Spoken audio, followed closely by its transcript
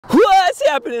What's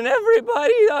happening,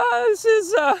 everybody? This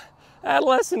is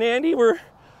adolescent Andy. We're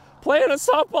playing a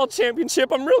softball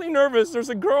championship. I'm really nervous. There's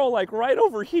a girl like right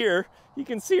over here. You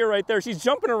can see her right there. She's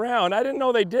jumping around. I didn't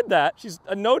know they did that. She's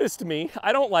noticed me.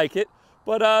 I don't like it,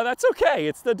 but that's okay.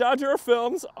 It's the Dodger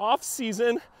Films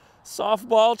off-season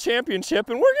softball championship,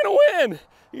 and we're gonna win,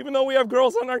 even though we have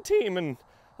girls on our team, and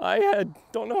I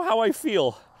don't know how I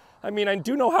feel. I mean, I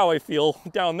do know how I feel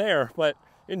down there, but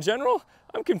in general,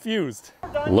 I'm confused.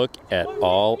 Look at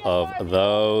all of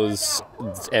those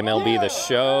MLB The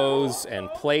Shows and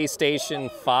PlayStation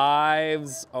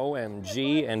 5s,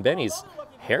 OMG, and Benny's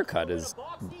haircut is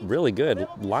really good.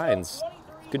 Lines.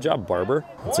 Good job, barber.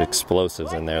 It's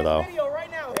explosives in there, though.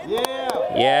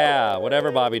 Yeah,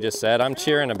 whatever Bobby just said, I'm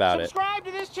cheering about it. Subscribe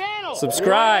to this channel.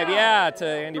 Subscribe, yeah, to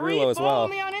AndyRullo as well. Follow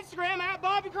me on Instagram at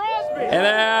Bobby Crosby.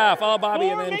 And follow Bobby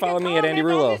and then follow me at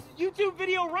AndyRullo. YouTube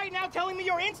video right now telling me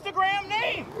your Instagram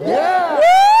name. Yeah. Woo!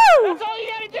 That's all you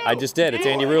gotta do. I just did. It's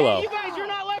AndyRullo. You guys, you're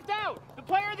not left out. The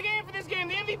player of the game for this game,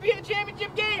 the MVP of the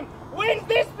championship game, wins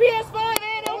this PS5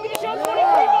 and it'll be the show 23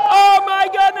 bucks. Oh my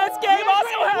goodness, Gabe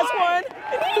also has one.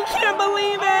 And you can't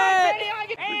believe it.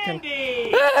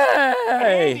 Andy.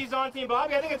 Hey. Andy's on Team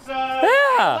Bobby. I think it's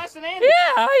less than Andy.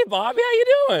 Yeah. Hi, Bobby. How you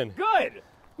doing? Good.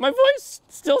 My voice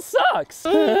still sucks.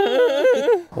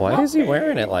 Why is he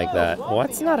wearing it like that?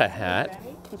 What's not a hat?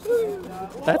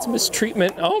 That's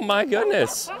mistreatment. Oh my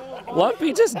goodness.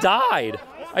 Lumpy just died.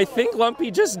 I think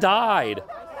Lumpy just died.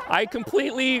 I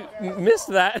completely missed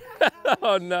that.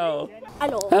 Oh no.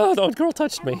 Hello. Oh, the girl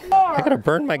touched me. I gotta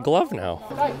burn my glove now.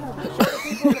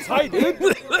 Hi, dude.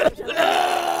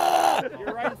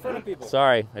 You're right in front of people.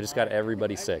 Sorry, I just got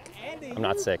everybody sick. I'm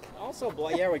not sick. Also,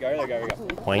 yeah, we go.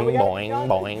 Boing, boing,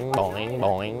 boing, boing,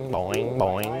 boing, boing,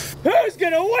 boing. Who's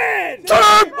gonna win?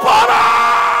 Team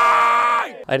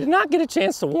Bobby! I did not get a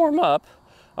chance to warm up.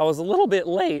 I was a little bit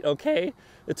late, okay?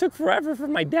 It took forever for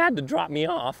my dad to drop me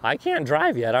off. I can't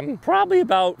drive yet. I'm probably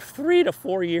about 3 to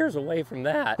 4 years away from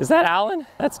that. Is that Alan?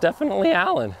 That's definitely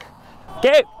Alan.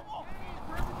 Gabe!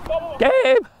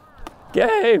 Gabe!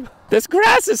 Gabe! This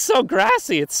grass is so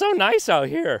grassy. It's so nice out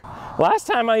here. Last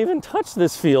time I even touched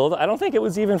this field, I don't think it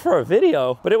was even for a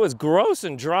video, but it was gross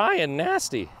and dry and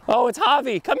nasty. Oh, it's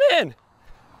Javi. Come in.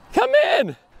 Come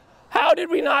in. How did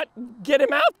we not get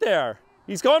him out there?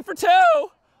 He's going for 2.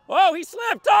 Whoa, he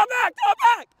slipped. Go back, go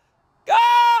back.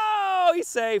 Go! He's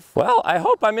safe. Well, I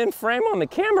hope I'm in frame on the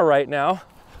camera right now.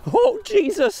 Oh,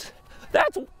 Jesus.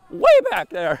 That's way back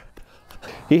there.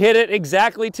 He hit it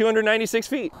exactly 296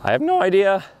 feet. I have no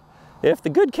idea if the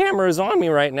good camera is on me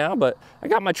right now, but I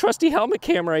got my trusty helmet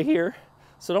camera here,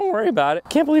 so don't worry about it.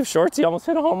 Can't believe Shortsy almost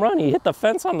hit a home run. He hit the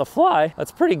fence on the fly.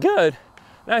 That's pretty good.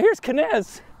 Now here's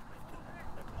Kinez.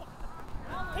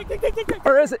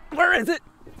 Where is it? Where is it?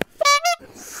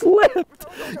 Slipped.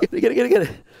 Get it.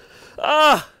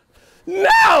 Ah,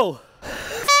 no!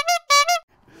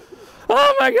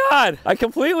 Oh my God, I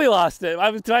completely lost it.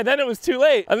 Then it was too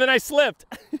late, and then I slipped.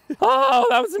 Oh,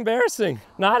 that was embarrassing.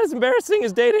 Not as embarrassing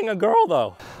as dating a girl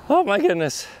though. Oh my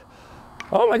goodness.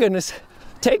 Oh my goodness.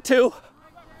 Take 2.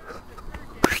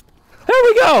 There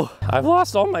we go. I've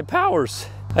lost all my powers.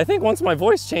 I think once my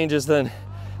voice changes, then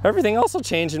everything else will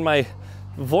change and my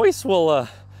voice will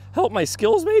help my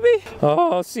skills maybe?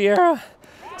 Oh, Sierra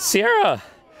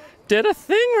did a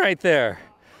thing right there.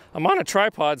 I'm on a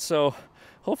tripod, so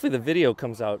hopefully the video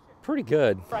comes out pretty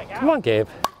good. Come on, Gabe.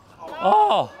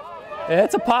 Oh,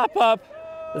 it's a pop-up.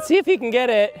 Let's see if he can get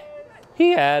it.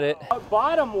 He had it.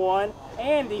 Bottom one,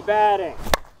 Andy batting.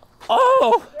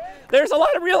 Oh, there's a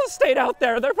lot of real estate out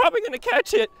there. They're probably gonna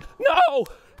catch it. No,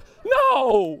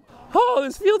 no. Oh,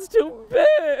 this field's too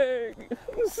big.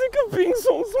 I'm sick of being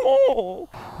so small.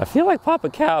 I feel like Papa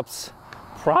Cap's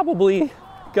probably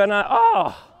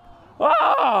gonna,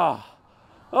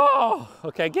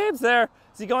 okay, Gabe's there.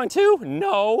 Is he going to?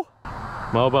 No.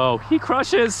 Mobo, he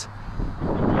crushes.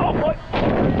 Oh boy,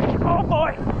 oh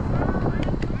boy.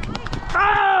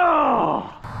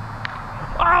 Oh!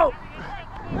 Oh!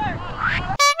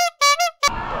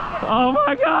 Oh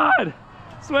my God,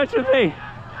 switch with me.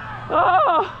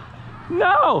 Oh!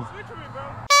 No!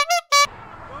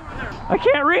 I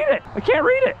can't read it. I can't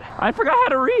read it. I forgot how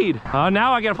to read. Oh,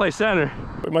 now I gotta play center.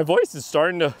 But my voice is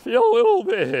starting to feel a little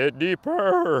bit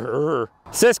deeper.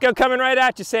 Cisco coming right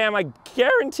at you, Sam. I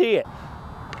guarantee it.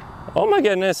 Oh my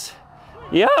goodness.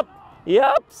 Yep.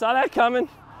 Saw that coming.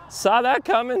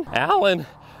 Alan.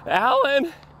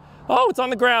 Oh, it's on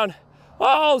the ground.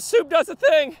 Oh, Soup does a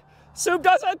thing. Soup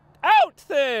does an out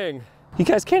thing. You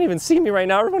guys can't even see me right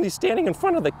now. Everybody's standing in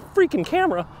front of the freaking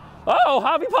camera. Oh,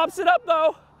 Javi pops it up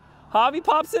though. Javi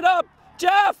pops it up.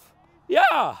 Jeff,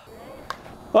 yeah.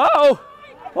 Uh-oh.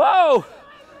 Whoa!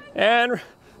 And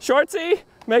Shortsy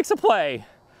makes a play.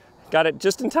 Got it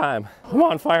just in time. Come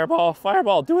on, Fireball.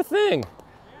 Fireball, do a thing.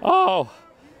 Oh,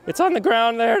 it's on the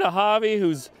ground there to Javi,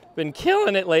 who's been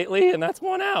killing it lately, and that's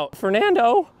one out.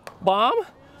 Fernando, bomb.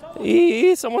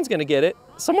 Someone's gonna get it.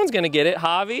 Someone's gonna get it.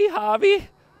 Javi.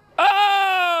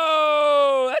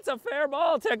 Oh, that's a fair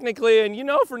ball technically, and you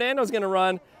know Fernando's gonna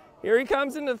run. Here he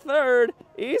comes into third,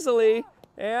 easily,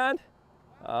 and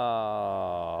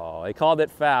oh, they called it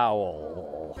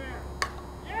foul.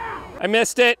 I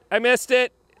missed it.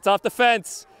 It's off the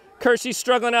fence. Kershey's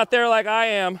struggling out there like I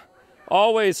am.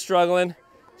 Always struggling.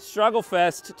 Struggle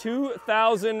Fest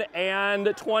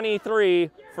 2023.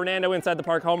 Fernando inside the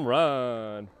park home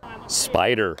run.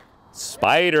 Spider.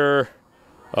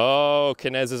 Oh,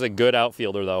 Kinez is a good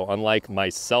outfielder though, unlike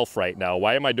myself right now.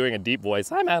 Why am I doing a deep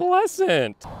voice? I'm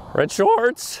adolescent. Red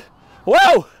shorts.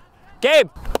 Whoa!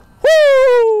 Gabe.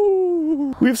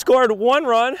 Woo! We've scored 1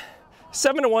 run.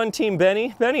 7-1 Team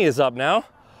Benny. Benny is up now.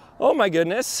 Oh my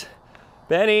goodness.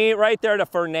 Benny right there to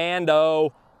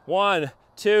Fernando. 1,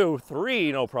 2,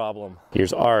 3, no problem.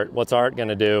 Here's Art. What's Art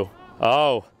gonna do?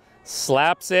 Oh,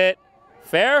 slaps it.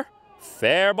 Fair?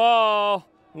 Fair ball.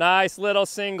 Nice little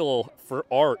single for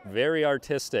Art. Very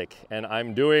artistic. And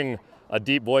I'm doing a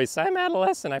deep voice. I'm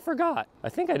adolescent, I forgot. I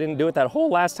think I didn't do it that whole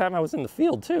last time I was in the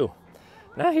field too.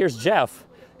 Now here's Jeff.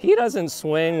 He doesn't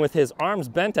swing with his arms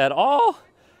bent at all.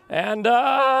 And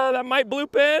that might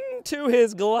bloop into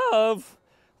his glove.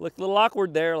 Looked a little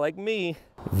awkward there, like me.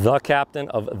 The captain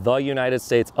of the United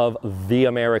States of the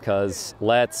Americas.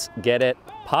 Let's get it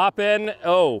poppin'.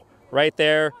 Oh, right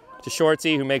there to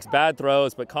Shortsy, who makes bad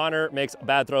throws, but Connor makes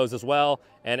bad throws as well,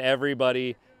 and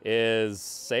everybody is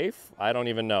safe? I don't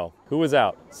even know. Who was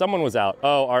out? Someone was out.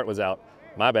 Oh, Art was out.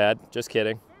 My bad, just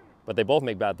kidding. But they both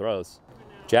make bad throws.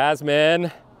 Jasmine.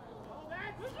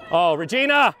 Oh,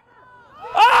 Regina.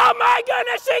 Oh my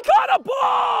goodness, she caught a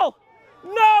ball!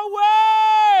 No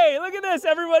way! Look at this,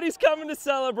 everybody's coming to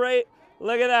celebrate.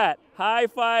 Look at that, high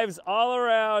fives all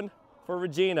around for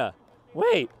Regina.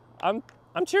 Wait, I'm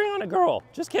cheering on a girl.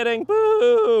 Just kidding,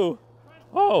 boo!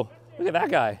 Oh, look at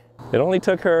that guy. It only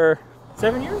took her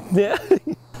 7 years? Yeah.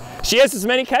 She has as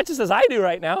many catches as I do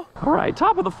right now. All right,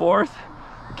 top of the 4th.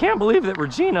 I can't believe that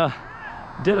Regina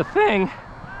did a thing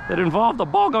that involved the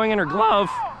ball going in her glove.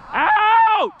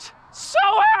 Out! So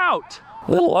out!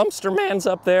 Little Umster man's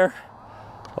up there.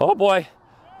 Oh boy,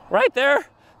 right there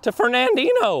to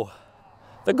Fernandino,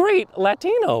 the great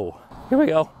Latino. Here we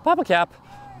go, Papa Cap.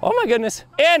 Oh my goodness,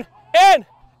 in!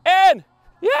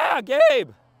 Yeah, Gabe.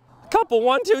 A couple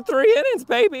 1, 2, 3 innings,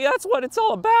 baby. That's what it's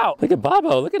all about. Look at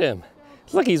Bobo, look at him.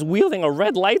 Look, he's wielding a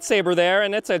red lightsaber there,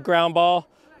 and it's a ground ball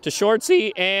to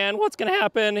Shortsy, and what's gonna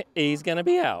happen? He's gonna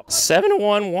be out.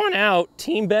 7-1, 1 out.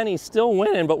 Team Benny's still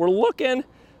winning, but we're looking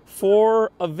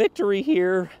for a victory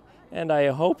here, and I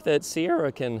hope that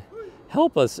Sierra can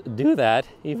help us do that,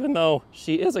 even though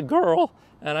she is a girl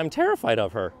and I'm terrified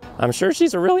of her. I'm sure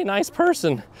she's a really nice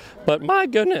person, but my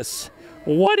goodness,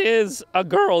 what is a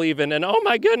girl even? And oh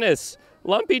my goodness,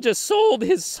 Lumpy just sold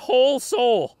his whole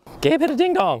soul. Gabe hit a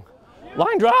ding dong.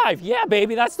 Line drive, yeah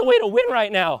baby, that's the way to win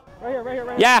right now. Right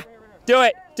here. Yeah, do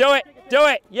it.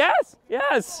 Yes.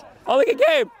 Oh, look at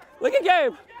Gabe,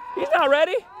 He's not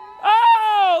ready.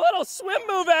 Oh, little swim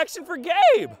move action for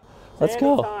Gabe. Let's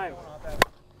go.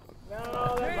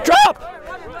 Drop.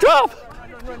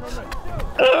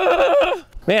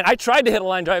 Man, I tried to hit a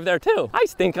line drive there too. I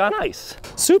stink on ice.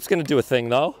 Soup's gonna do a thing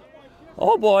though.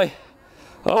 Oh boy.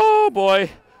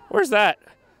 Where's that?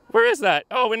 Where is that?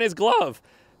 Oh, in his glove.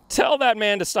 Tell that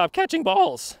man to stop catching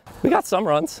balls. We got some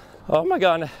runs. Oh my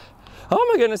God. Oh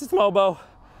my goodness, it's Mobo.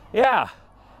 Yeah.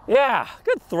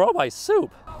 Good throw by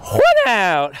Soup. One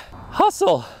out.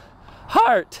 Hustle.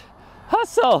 Heart.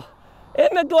 Hustle. In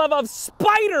the glove of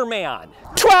Spider-Man.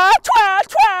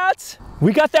 Twat.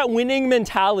 We got that winning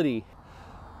mentality.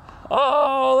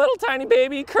 Oh, little tiny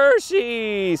baby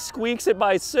Kershey squeaks it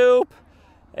by Soup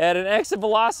at an exit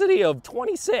velocity of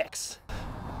 26.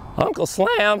 Uncle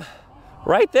Slam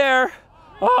right there.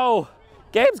 Oh,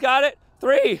 Gabe's got it.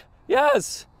 3.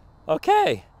 Yes.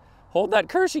 Okay. Hold that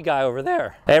Kershey guy over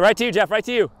there. Hey, right to you, Jeff. Right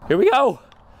to you. Here we go.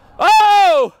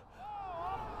 Oh,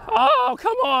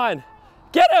 come on.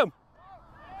 Get him.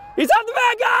 He's off the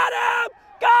bat.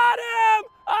 Got him.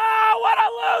 Oh, what a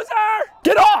loser.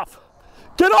 Get off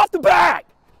the bat.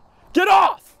 Get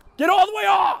all the way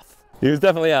off. He was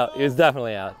definitely out.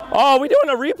 Oh, we doing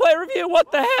a replay review?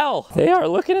 What the hell? They are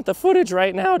looking at the footage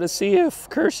right now to see if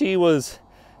Kershey was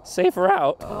safer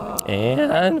out.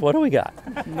 And what do we got?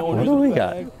 What do we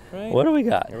got? What do we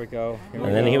got? Here we go.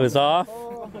 And then he was off.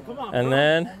 And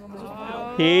then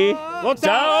he... Looks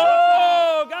out!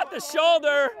 Oh, got the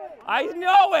shoulder. I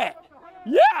know it.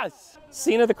 Yes!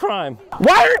 Scene of the crime.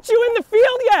 Why aren't you in the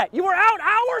field yet? You were out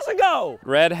hours ago.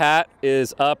 Red hat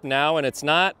is up now, and it's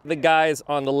not the guys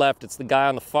on the left, it's the guy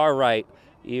on the far right,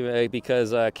 even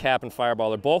because Cap and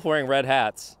Fireball are both wearing red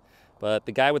hats, but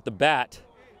the guy with the bat,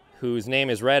 whose name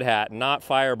is Red Hat, not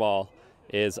Fireball,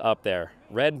 is up there.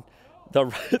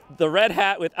 The red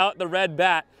hat without the red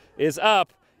bat is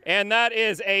up, and that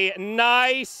is a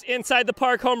nice inside the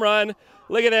park home run.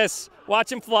 Look at this.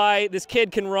 Watch him fly. This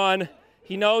kid can run.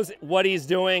 He knows what he's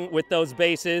doing with those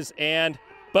bases, and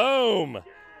boom.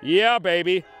 Yeah,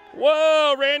 baby.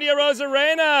 Whoa, Randy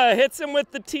Arozarena hits him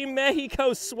with the Team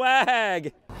Mexico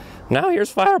swag. Now here's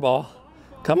Fireball.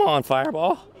 Come on,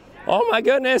 Fireball. Oh my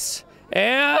goodness.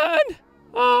 And,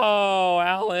 oh,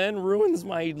 Alan ruins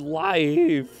my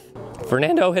life.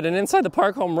 Fernando hit an inside the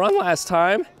park home run last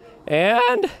time,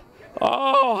 and,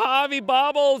 oh, Javi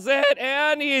bobbles it,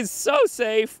 and he's so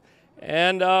safe.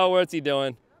 And, what's he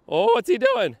doing? Oh, what's he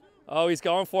doing? Oh, he's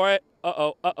going for it.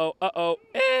 Uh-oh, uh-oh, uh-oh.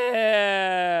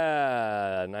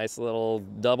 Yeah, nice little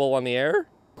double on the air.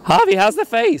 Javi, how's the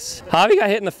face? Javi got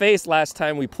hit in the face last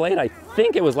time we played. I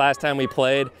think it was last time we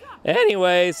played.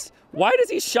 Anyways, why does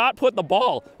he shot put the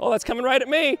ball? Oh, that's coming right at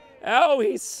me. Oh,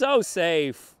 he's so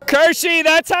safe. Kershey,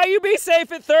 that's how you be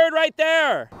safe at third right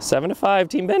there. 7-5,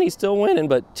 Team Benny's still winning,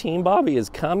 but Team Bobby is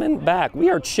coming back. We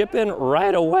are chipping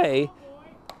right away.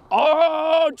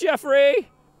 Oh, Jeffrey.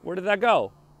 Where did that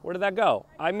go? Where did that go?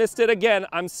 I missed it again.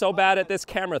 I'm so bad at this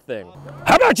camera thing.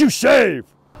 How about you shave?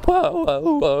 Whoa,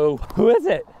 whoa, whoa. Who is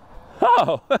it?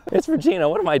 Oh, it's Regina.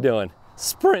 What am I doing?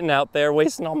 Sprinting out there,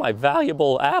 wasting all my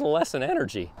valuable adolescent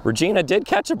energy. Regina did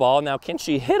catch a ball. Now, can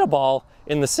she hit a ball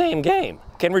in the same game?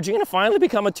 Can Regina finally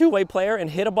become a two-way player and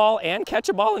hit a ball and catch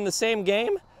a ball in the same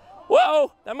game?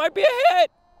 Whoa, that might be a hit.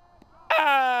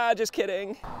 Ah, just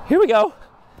kidding. Here we go.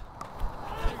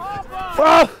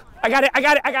 Oh, I got it, I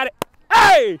got it, I got it.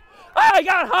 Hey, I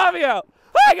got Javi out.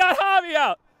 I got Javi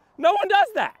out. No one does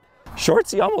that.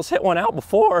 Shortsy almost hit one out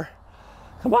before.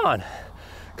 Come on,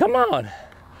 come on.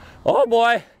 Oh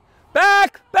boy.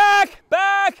 Back, back,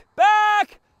 back,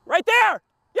 back. Right there.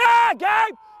 Yeah,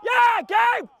 Gabe. Yeah,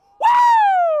 Gabe.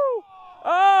 Woo!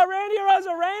 Oh, Randy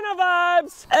Arozarena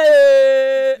vibes.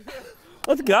 Hey,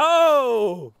 let's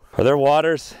go. Are there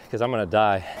waters? Because I'm gonna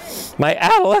die. My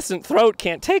adolescent throat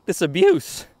can't take this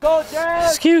abuse. Go, Jack.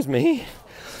 Excuse me.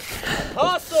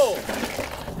 Hustle.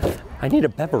 I need a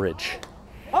beverage.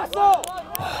 Hustle.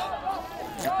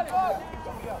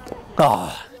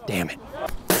 Oh, damn it.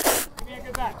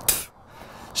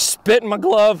 Spit in my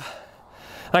glove.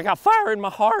 I got fire in my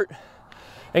heart.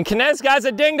 And Kinez guy's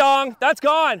a ding dong. That's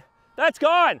gone. That's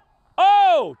gone.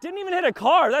 Oh, didn't even hit a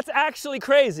car. That's actually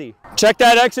crazy. Check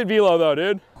that exit velo though,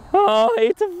 dude. Oh,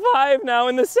 8-5 now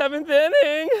in the 7th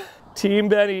inning. Team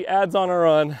Benny adds on a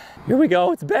run. Here we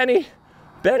go, it's Benny.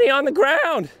 Benny on the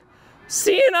ground.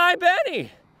 C&I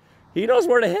Benny. He knows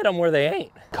where to hit them where they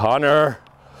ain't. Connor.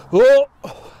 Oh,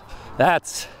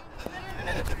 that's.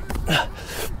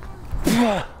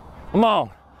 Come on,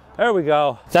 there we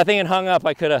go. If that thing had hung up,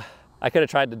 I could have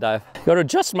tried to dive. Go to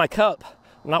adjust my cup.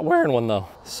 I'm not wearing one though.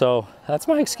 So that's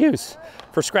my excuse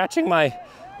for scratching my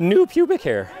new pubic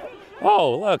hair.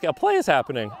 Oh, look, a play is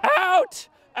happening. Out!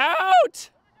 Out!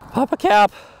 Pop a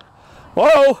cap.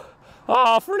 Whoa!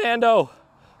 Oh, Fernando.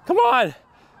 Come on.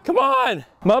 Come on.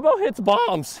 Mubbo hits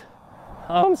bombs.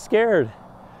 I'm scared.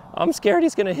 I'm scared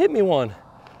he's gonna hit me one.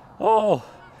 Oh,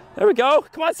 there we go.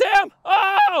 Come on, Sam.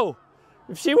 Oh!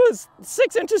 If she was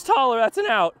 6 inches taller, that's an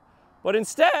out. But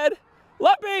instead,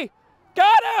 Leppy,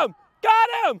 got him! Got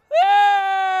him!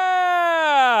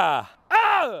 Yeah!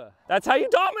 Ah! That's how you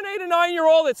dominate a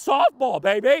 9-year-old at softball,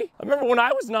 baby. I remember when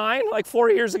I was 9, like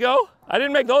 4 years ago, I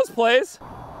didn't make those plays.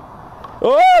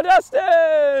 Oh,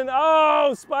 Dustin!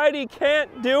 Oh, Spidey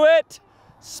can't do it.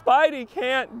 Spidey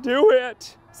can't do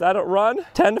it. Is that a run?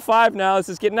 10-5 now. This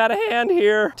is getting out of hand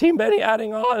here. Team Benny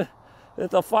adding on.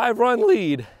 It's a 5-run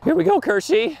lead. Here we go,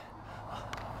 Kershey.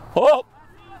 Oh!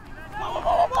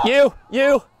 You.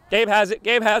 Gabe has it,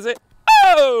 Gabe has it.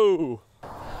 Oh!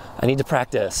 I need to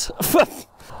practice.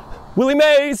 Willie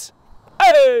Mays.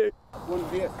 Hey!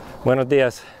 Buenos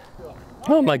dias.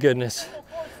 Oh my goodness.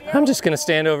 I'm just gonna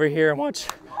stand over here and watch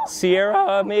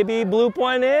Sierra maybe bloop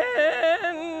one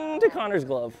in to Connor's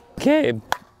glove. Gabe,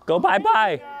 go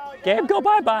bye-bye. Gabe, go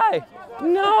bye-bye.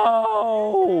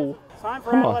 No! Time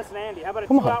for adolescent Andy. How about a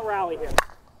 2-out rally here?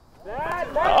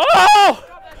 Oh!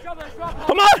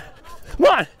 Come on! Come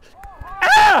on!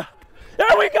 Ah!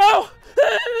 There we go!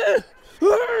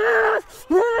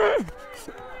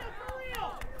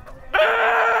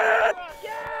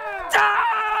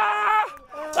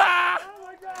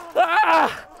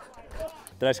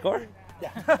 Did I score?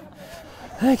 Yeah.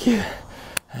 Thank you.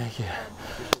 Thank you.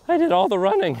 I did all the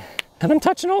running, and I'm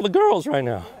touching all the girls right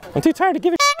now. I'm too tired to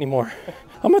give a shit anymore.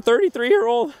 I'm a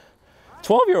 33-year-old,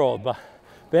 12-year-old.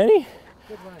 Benny,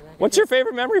 what's your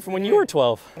favorite memory from when you were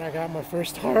 12? I got my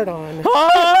first hard on.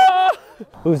 Oh!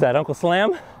 Who's that, Uncle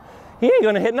Slam? He ain't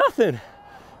gonna hit nothing.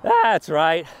 That's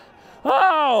right.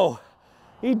 Oh,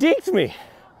 he deked me.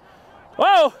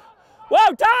 Whoa,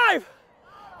 whoa, dive!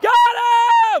 Got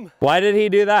him! Why did he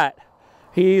do that?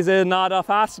 He's not a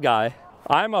fast guy.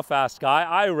 I'm a fast guy.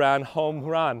 I ran home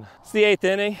run. It's the 8th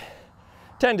inning,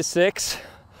 10-6.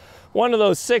 One of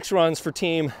those 6 runs for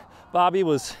Team Bobby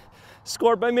was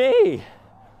scored by me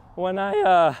when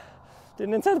I did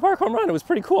an inside the park home run. It was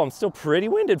pretty cool. I'm still pretty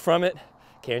winded from it.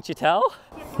 Can't you tell?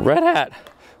 Red Hat,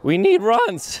 we need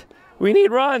runs. We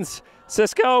need runs.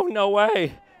 Cisco, no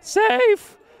way.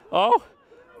 Safe. Oh,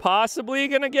 possibly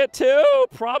gonna get 2.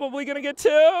 Probably gonna get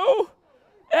 2.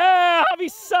 Yeah,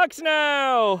 Javi sucks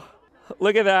now.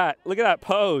 Look at that. Look at that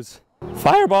pose.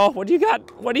 Fireball, what do you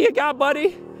got? What do you got,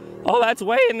 buddy? Oh, that's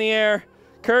way in the air.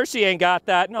 Kershey ain't got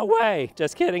that. No way.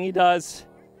 Just kidding, he does.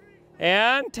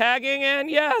 And tagging, and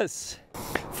yes.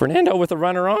 Fernando with a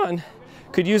runner on.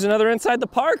 Could use another inside the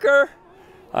Parker.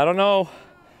 I don't know.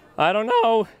 I don't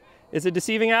know. Is it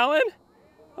deceiving Allen?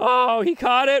 Oh, he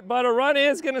caught it, but a run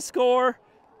is gonna score.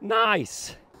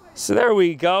 Nice. So there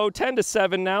we go,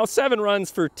 10-7 now. 7 runs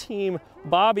for Team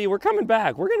Bobby. We're coming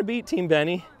back. We're gonna beat Team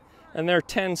Benny and their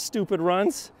 10 stupid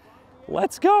runs.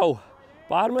 Let's go.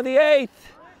 Bottom of the 8th.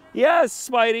 Yes,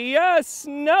 Spidey, yes.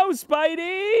 No,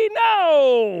 Spidey,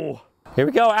 no. Here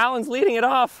we go, Allen's leading it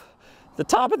off. The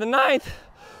top of the 9th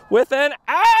with an,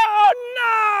 oh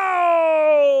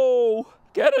no!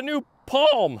 Get a new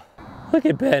palm. Look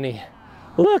at Benny.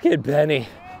 Look at Benny.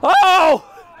 Oh!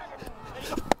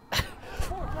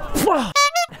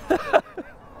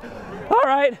 All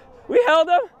right, we held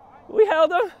him. We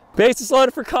held him. Bases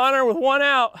loaded for Connor with 1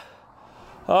 out.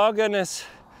 Oh goodness.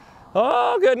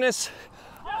 Oh goodness.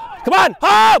 Come on,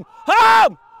 home!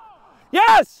 Home!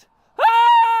 Yes!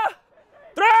 Ah!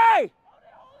 3!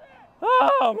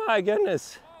 Oh my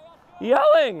goodness.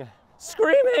 Yelling,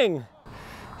 screaming.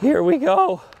 Here we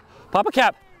go. Pop a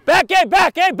cap. Back, Gabe,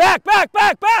 back, Gabe, back, back,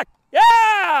 back, back.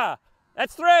 Yeah!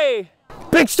 That's 3.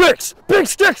 Big sticks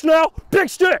now, big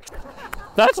sticks.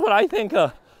 That's what I think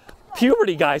a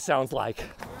puberty guy sounds like.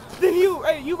 Then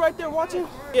hey, you right there watching?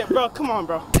 Yeah, bro, come on,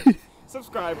 bro.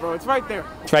 Subscribe, bro, it's right there.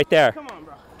 It's right there. Come on,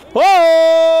 bro.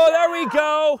 Whoa, there we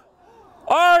go.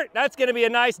 Art, that's gonna be a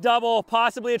nice double,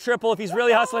 possibly a triple if he's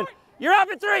really hustling. You're up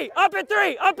at 3, up at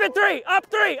 3, up at 3, up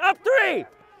 3, up 3.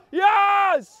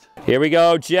 Yes! Here we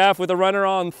go, Jeff with a runner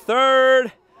on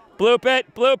 3rd. Bloop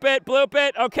it, bloop it, bloop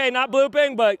it. Okay, not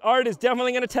blooping, but Art is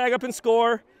definitely gonna tag up and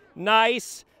score.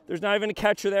 Nice. There's not even a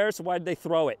catcher there, so why did they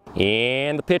throw it?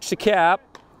 And the pitch to Cap.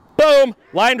 Boom!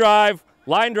 Line drive,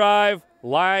 line drive,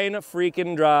 line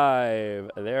freaking drive.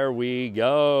 There we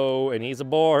go, and he's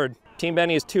aboard. Team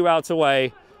Benny is 2 outs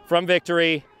away from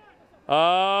victory.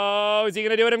 Oh, is he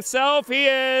gonna do it himself? He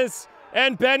is.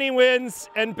 And Benny wins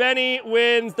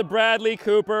the Bradley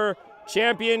Cooper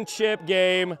championship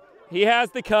game. He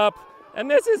has the cup, and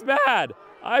this is bad.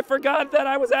 I forgot that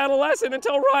I was adolescent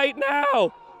until right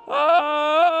now.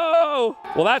 Oh,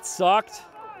 well that sucked.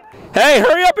 Hey,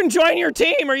 hurry up and join your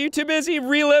team. Are you too busy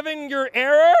reliving your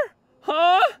error?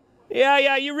 Huh?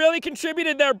 Yeah, you really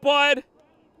contributed there, bud.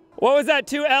 What was that,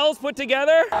 2 L's put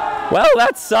together? Well,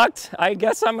 that sucked. I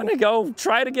guess I'm gonna go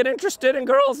try to get interested in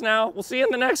girls now. We'll see you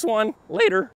in the next one. Later.